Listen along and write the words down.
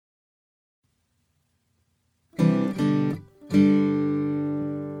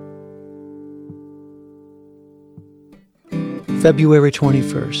February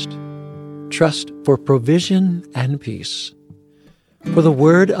 21st. Trust for provision and peace. For the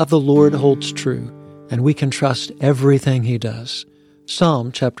word of the Lord holds true, and we can trust everything he does.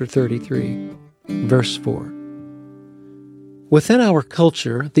 Psalm chapter 33, verse 4. Within our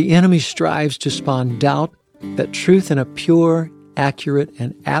culture, the enemy strives to spawn doubt that truth in a pure, accurate,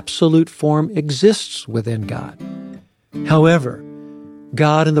 and absolute form exists within God. However,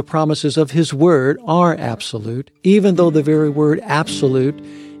 God and the promises of his word are absolute, even though the very word absolute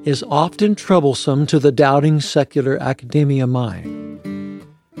is often troublesome to the doubting secular academia mind.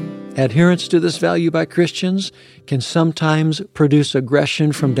 Adherence to this value by Christians can sometimes produce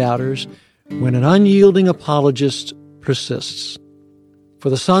aggression from doubters when an unyielding apologist persists. For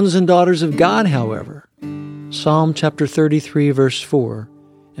the sons and daughters of God, however, Psalm chapter 33, verse 4,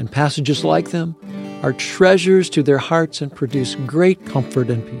 and passages like them are treasures to their hearts and produce great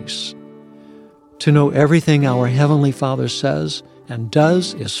comfort and peace. To know everything our Heavenly Father says and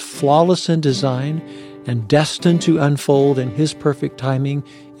does is flawless in design and destined to unfold in his perfect timing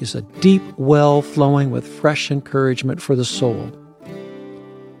is a deep well flowing with fresh encouragement for the soul.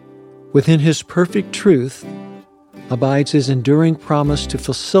 Within his perfect truth abides his enduring promise to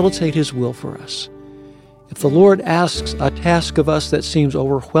facilitate his will for us. If the Lord asks a task of us that seems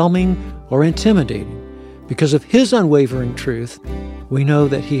overwhelming or intimidating, because of his unwavering truth, we know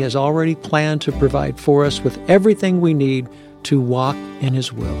that he has already planned to provide for us with everything we need to walk in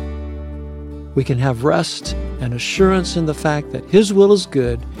his will. We can have rest and assurance in the fact that his will is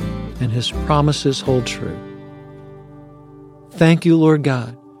good and his promises hold true. Thank you, Lord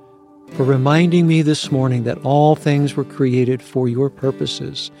God, for reminding me this morning that all things were created for your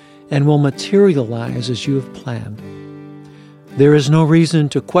purposes and will materialize as you have planned. There is no reason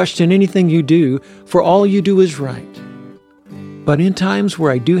to question anything you do, for all you do is right. But in times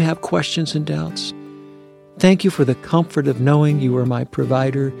where I do have questions and doubts, thank you for the comfort of knowing you are my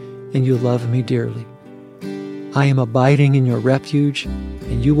provider and you love me dearly. I am abiding in your refuge,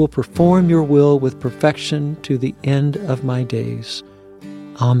 and you will perform your will with perfection to the end of my days.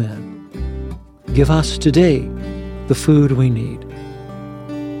 Amen. Give us today the food we need.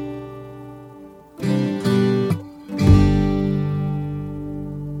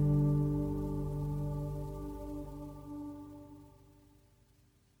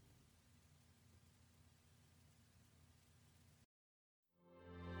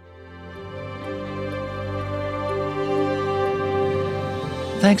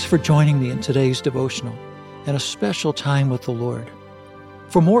 Thanks for joining me in today's devotional and a special time with the Lord.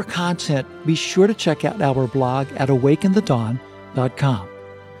 For more content, be sure to check out our blog at awakenthedawn.com.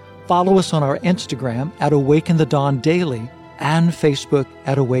 Follow us on our Instagram at Awaken the Dawn Daily and Facebook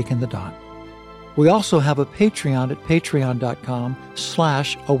at Awaken the Dawn. We also have a Patreon at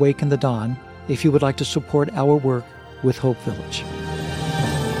patreon.com/awakenthedawn if you would like to support our work with Hope Village.